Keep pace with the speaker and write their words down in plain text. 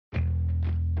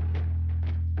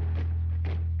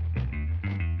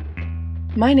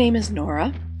My name is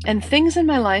Nora, and things in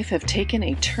my life have taken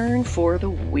a turn for the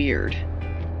weird.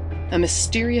 A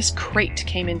mysterious crate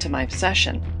came into my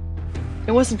possession.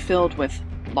 It wasn't filled with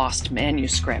lost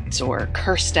manuscripts or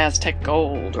cursed Aztec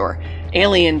gold or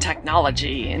alien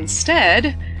technology.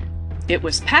 Instead, it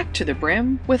was packed to the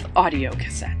brim with audio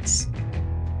cassettes.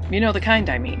 You know the kind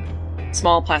I mean.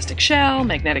 Small plastic shell,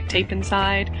 magnetic tape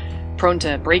inside, prone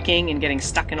to breaking and getting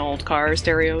stuck in old car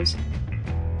stereos.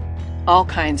 All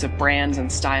kinds of brands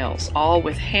and styles, all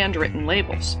with handwritten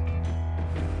labels.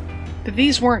 But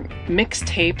these weren't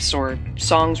mixtapes or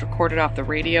songs recorded off the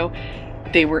radio.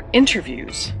 They were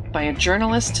interviews by a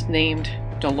journalist named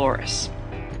Dolores.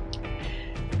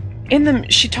 In them,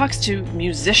 she talks to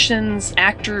musicians,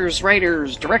 actors,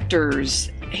 writers, directors.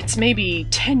 It's maybe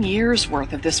 10 years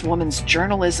worth of this woman's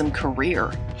journalism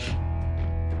career.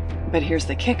 But here's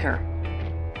the kicker.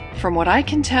 From what I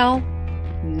can tell,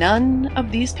 none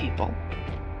of these people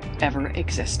ever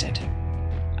existed.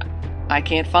 I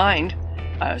can't find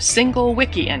a single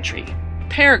wiki entry,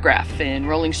 paragraph in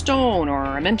Rolling Stone,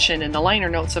 or a mention in the liner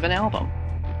notes of an album.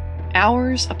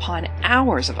 Hours upon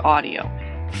hours of audio,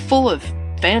 full of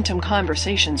phantom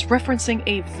conversations referencing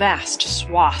a vast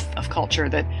swath of culture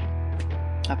that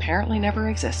apparently never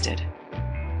existed.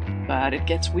 But it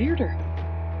gets weirder.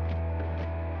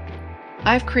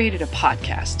 I've created a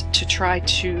podcast to try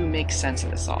to make sense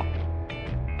of this all.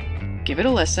 Give it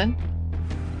a listen.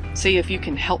 See if you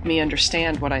can help me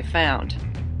understand what I found.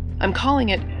 I'm calling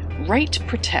it Right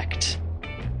Protect.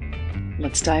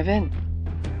 Let's dive in.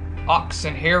 Ox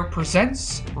and Hare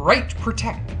presents Right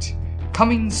Protect,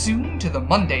 coming soon to the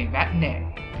Monday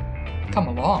matinee. Come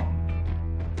along.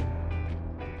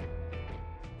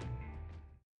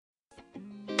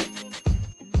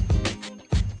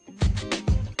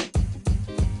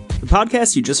 The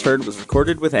podcast you just heard was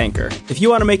recorded with Anchor. If you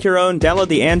want to make your own, download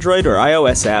the Android or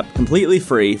iOS app completely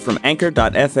free from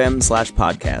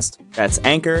anchor.fm/podcast. That's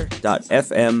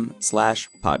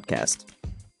anchor.fm/podcast.